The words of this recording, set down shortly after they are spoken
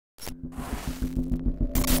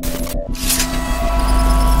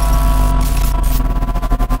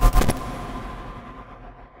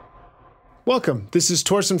Welcome, this is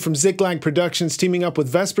Torsten from Ziglag Productions teaming up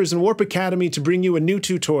with Vespers and Warp Academy to bring you a new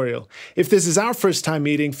tutorial. If this is our first time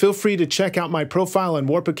meeting, feel free to check out my profile on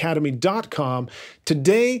warpacademy.com.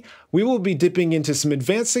 Today, we will be dipping into some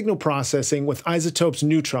advanced signal processing with iZotope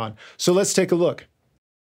Neutron, so let's take a look.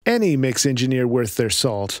 Any mix engineer worth their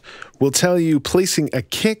salt will tell you placing a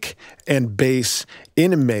kick and bass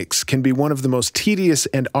in a mix can be one of the most tedious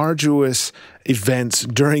and arduous events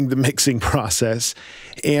during the mixing process,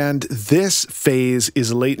 and this phase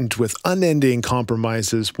is latent with unending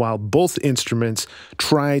compromises while both instruments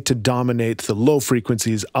try to dominate the low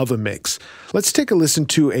frequencies of a mix. Let's take a listen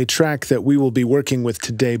to a track that we will be working with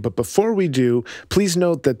today, but before we do, please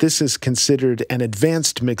note that this is considered an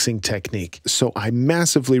advanced mixing technique, so I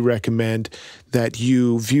massively recommend that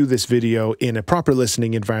you view this video in a proper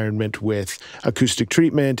listening environment with acoustic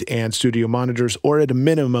treatment and studio monitors, or at a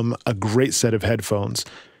minimum, a great set of headphones.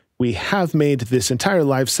 We have made this entire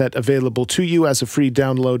live set available to you as a free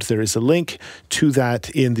download. There is a link to that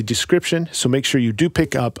in the description, so make sure you do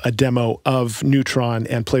pick up a demo of Neutron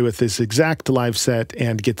and play with this exact live set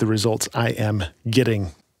and get the results I am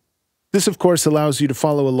getting. This, of course, allows you to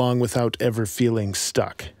follow along without ever feeling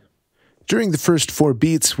stuck. During the first 4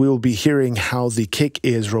 beats, we will be hearing how the kick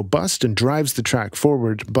is robust and drives the track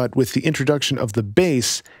forward, but with the introduction of the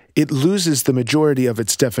bass, it loses the majority of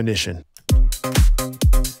its definition.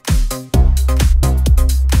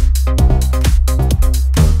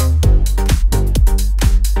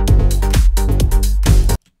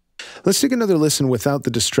 Let's take another listen without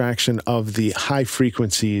the distraction of the high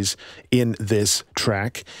frequencies in this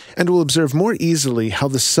track, and we'll observe more easily how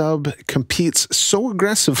the sub competes so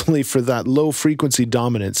aggressively for that low frequency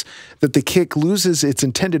dominance that the kick loses its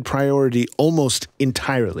intended priority almost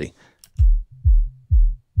entirely.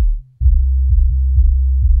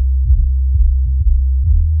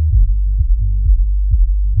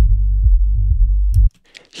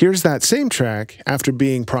 Here's that same track after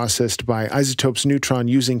being processed by iZotope Neutron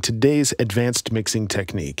using today's advanced mixing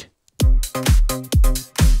technique.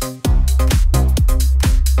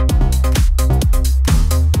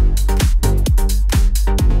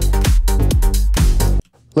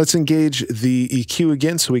 Let's engage the EQ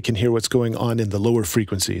again so we can hear what's going on in the lower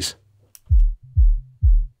frequencies.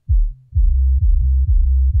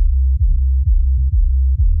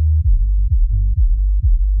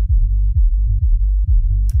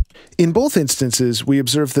 In both instances, we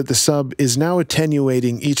observe that the sub is now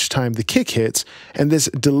attenuating each time the kick hits, and this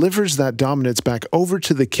delivers that dominance back over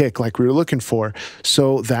to the kick like we were looking for,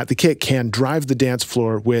 so that the kick can drive the dance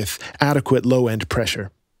floor with adequate low-end pressure.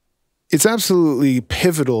 It's absolutely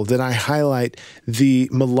pivotal that I highlight the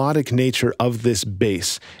melodic nature of this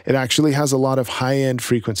bass. It actually has a lot of high-end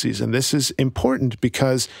frequencies, and this is important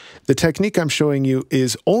because the technique I'm showing you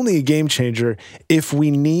is only a game changer if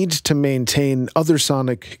we need to maintain other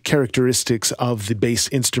sonic characteristics of the bass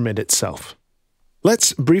instrument itself.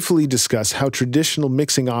 Let's briefly discuss how traditional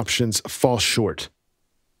mixing options fall short.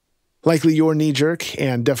 Likely your knee-jerk,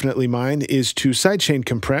 and definitely mine, is to sidechain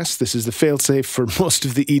compress. This is the failsafe for most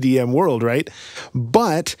of the EDM world, right?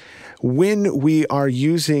 But when we are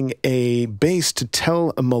using a bass to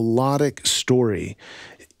tell a melodic story,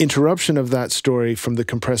 interruption of that story from the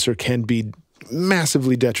compressor can be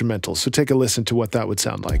massively detrimental. So take a listen to what that would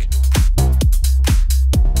sound like.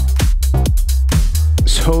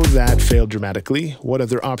 So that failed dramatically. What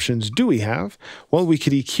other options do we have? Well, we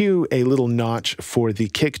could EQ a little notch for the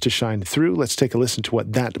kick to shine through. Let's take a listen to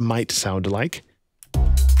what that might sound like.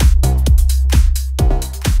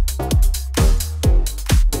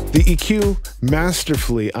 The EQ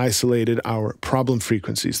masterfully isolated our problem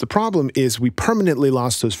frequencies. The problem is we permanently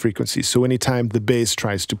lost those frequencies, so anytime the bass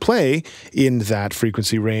tries to play in that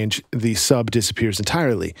frequency range, the sub disappears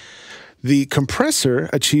entirely. The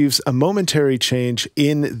compressor achieves a momentary change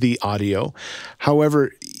in the audio.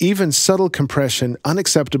 However, even subtle compression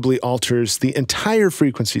unacceptably alters the entire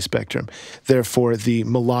frequency spectrum. Therefore, the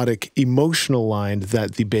melodic emotional line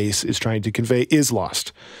that the bass is trying to convey is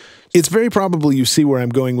lost. It's very probable you see where I'm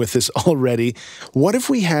going with this already. What if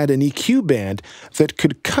we had an EQ band that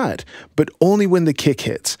could cut, but only when the kick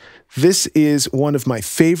hits? This is one of my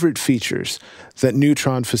favorite features that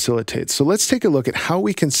Neutron facilitates. So let's take a look at how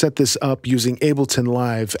we can set this up using Ableton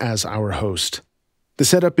Live as our host. The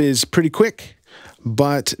setup is pretty quick,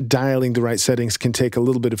 but dialing the right settings can take a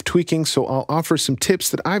little bit of tweaking, so I'll offer some tips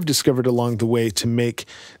that I've discovered along the way to make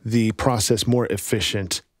the process more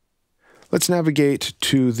efficient. Let's navigate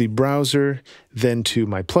to the browser, then to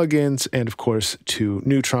my plugins, and of course to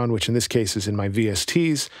Neutron, which in this case is in my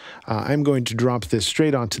VSTs. I'm going to drop this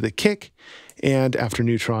straight onto the kick, and after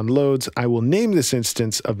Neutron loads, I will name this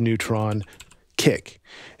instance of Neutron kick.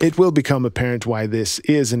 It will become apparent why this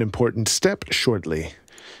is an important step shortly.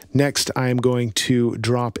 Next, I am going to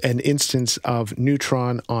drop an instance of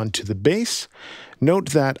Neutron onto the bass. Note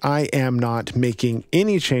that I am not making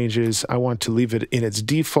any changes. I want to leave it in its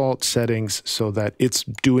default settings so that it's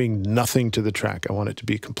doing nothing to the track. I want it to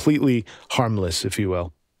be completely harmless, if you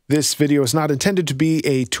will. This video is not intended to be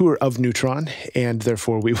a tour of Neutron, and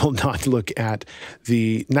therefore we will not look at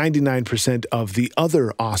the 99% of the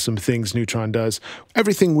other awesome things Neutron does.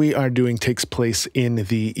 Everything we are doing takes place in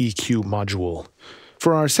the EQ module.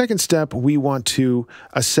 For our second step, we want to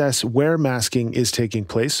assess where masking is taking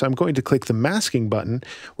place. So I'm going to click the masking button,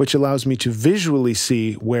 which allows me to visually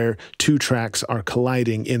see where two tracks are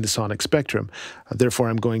colliding in the sonic spectrum. Therefore,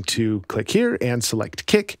 I'm going to click here and select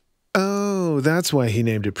kick. Oh, that's why he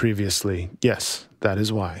named it previously. Yes, that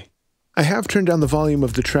is why. I have turned down the volume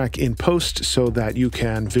of the track in post so that you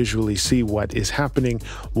can visually see what is happening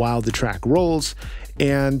while the track rolls.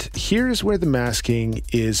 And here's where the masking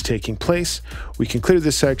is taking place. We can clear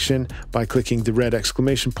this section by clicking the red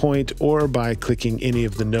exclamation point or by clicking any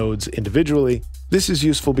of the nodes individually. This is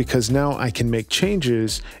useful because now I can make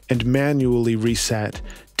changes and manually reset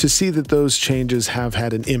to see that those changes have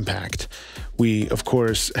had an impact. We, of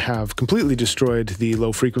course, have completely destroyed the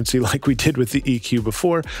low frequency like we did with the EQ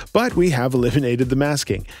before, but we have eliminated the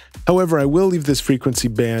masking. However, I will leave this frequency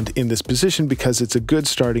band in this position because it's a good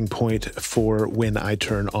starting point for when I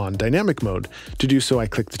turn on dynamic mode. To do so, I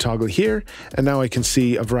click the toggle here, and now I can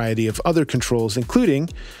see a variety of other controls, including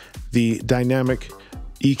the dynamic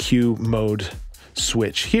EQ mode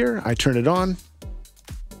switch here. I turn it on.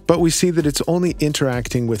 But we see that it's only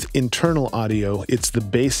interacting with internal audio. It's the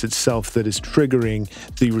bass itself that is triggering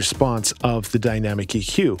the response of the dynamic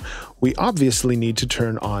EQ. We obviously need to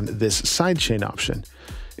turn on this sidechain option.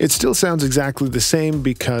 It still sounds exactly the same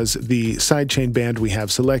because the sidechain band we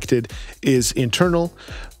have selected is internal.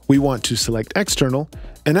 We want to select external,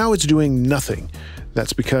 and now it's doing nothing.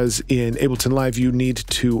 That's because in Ableton Live, you need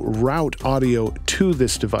to route audio to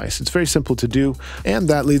this device. It's very simple to do, and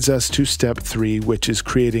that leads us to step 3, which is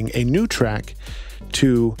creating a new track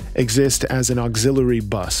to exist as an auxiliary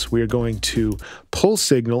bus. We are going to pull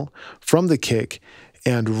signal from the kick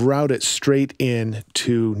and route it straight in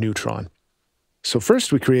to Neutron. So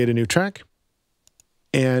first we create a new track,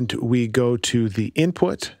 and we go to the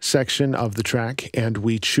input section of the track, and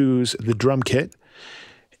we choose the drum kit.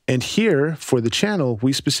 And here, for the channel,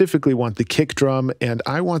 we specifically want the kick drum, and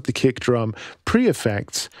I want the kick drum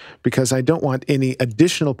pre-effects because I don't want any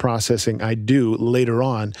additional processing I do later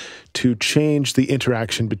on to change the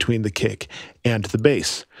interaction between the kick and the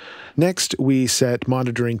bass. Next, we set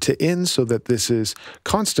monitoring to in so that this is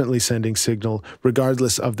constantly sending signal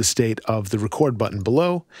regardless of the state of the record button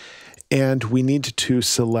below. And we need to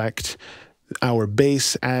select our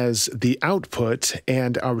bass as the output,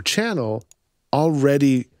 and our channel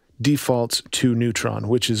already defaults to Neutron,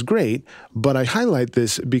 which is great, but I highlight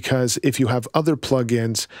this because if you have other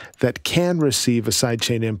plugins that can receive a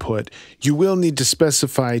sidechain input, you will need to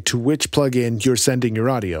specify to which plugin you're sending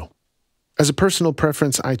your audio. As a personal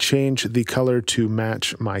preference, I change the color to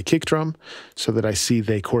match my kick drum so that I see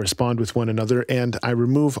they correspond with one another, and I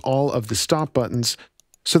remove all of the stop buttons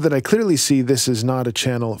so that I clearly see this is not a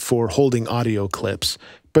channel for holding audio clips,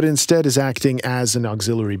 but instead is acting as an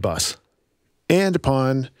auxiliary bus. And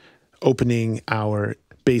upon opening our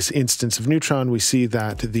bass instance of Neutron, we see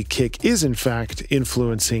that the kick is in fact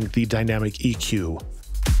influencing the dynamic EQ.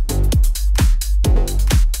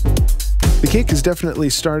 The kick is definitely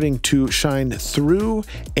starting to shine through,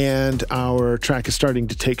 and our track is starting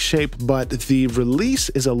to take shape, but the release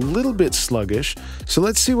is a little bit sluggish. So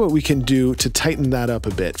let's see what we can do to tighten that up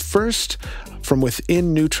a bit. First, from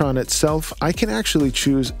within Neutron itself, I can actually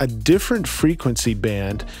choose a different frequency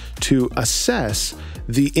band to assess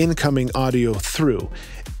the incoming audio through.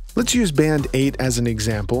 Let's use band 8 as an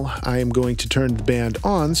example. I am going to turn the band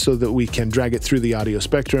on so that we can drag it through the audio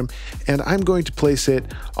spectrum, and I'm going to place it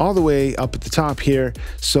all the way up at the top here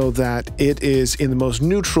so that it is in the most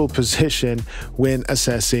neutral position when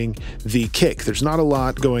assessing the kick. There's not a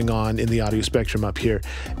lot going on in the audio spectrum up here.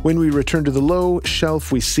 When we return to the low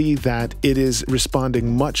shelf, we see that it is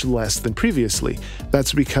responding much less than previously.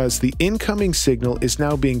 That's because the incoming signal is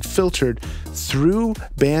now being filtered through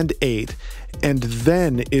band 8 and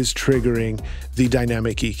then is triggering the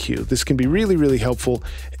dynamic EQ. This can be really, really helpful,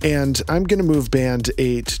 and I'm going to move band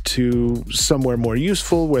 8 to somewhere more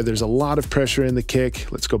useful where there's a lot of pressure in the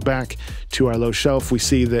kick. Let's go back to our low shelf. We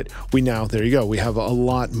see that we now, there you go, we have a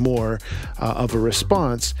lot more of a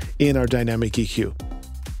response in our dynamic EQ.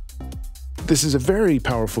 This is a very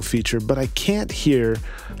powerful feature, but I can't hear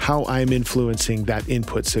how I'm influencing that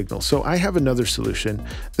input signal. So I have another solution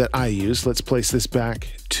that I use. Let's place this back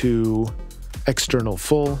to external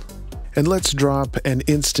full, and let's drop an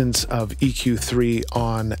instance of EQ3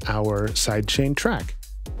 on our sidechain track.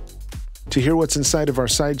 To hear what's inside of our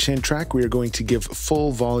sidechain track, we are going to give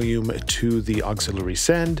full volume to the auxiliary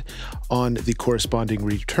send. On the corresponding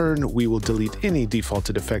return, we will delete any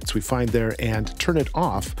defaulted effects we find there and turn it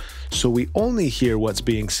off so we only hear what's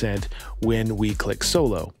being sent when we click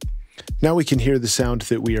solo. Now we can hear the sound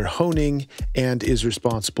that we are honing and is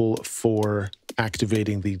responsible for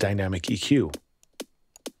activating the dynamic EQ.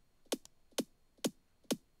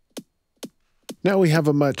 Now we have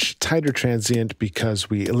a much tighter transient because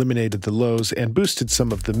we eliminated the lows and boosted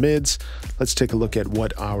some of the mids. Let's take a look at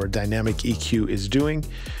what our dynamic EQ is doing.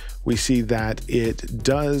 We see that it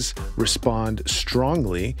does respond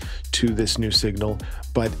strongly to this new signal,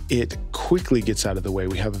 but it quickly gets out of the way.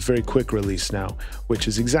 We have a very quick release now, which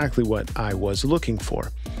is exactly what I was looking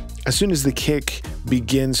for. As soon as the kick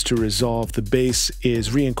begins to resolve, the bass is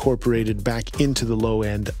reincorporated back into the low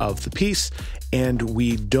end of the piece, and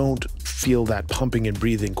we don't feel that pumping and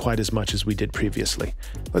breathing quite as much as we did previously.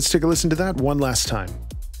 Let's take a listen to that one last time.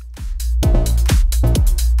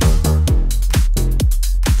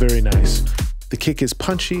 Very nice. The kick is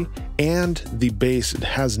punchy, and the bass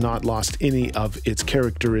has not lost any of its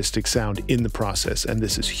characteristic sound in the process, and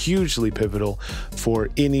this is hugely pivotal for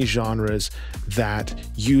any genres that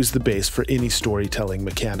use the bass for any storytelling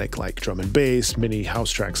mechanic like drum and bass, mini house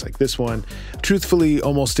tracks like this one. Truthfully,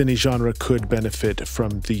 almost any genre could benefit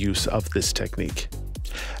from the use of this technique.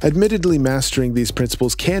 Admittedly, mastering these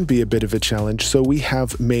principles can be a bit of a challenge, so we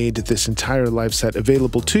have made this entire live set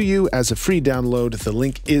available to you as a free download. The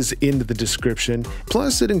link is in the description.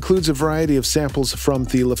 Plus, it includes a variety of samples from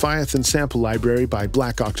the Leviathan sample library by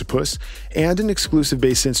Black Octopus and an exclusive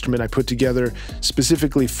bass instrument I put together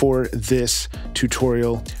specifically for this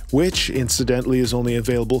tutorial, which incidentally is only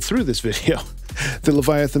available through this video. The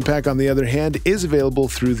Leviathan pack, on the other hand, is available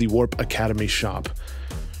through the Warp Academy shop.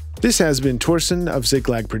 This has been Torsten of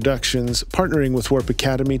Ziglag Productions, partnering with Warp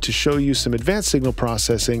Academy to show you some advanced signal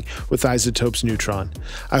processing with iZotope's Neutron.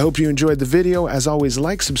 I hope you enjoyed the video. As always,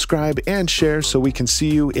 like, subscribe, and share so we can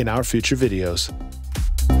see you in our future videos.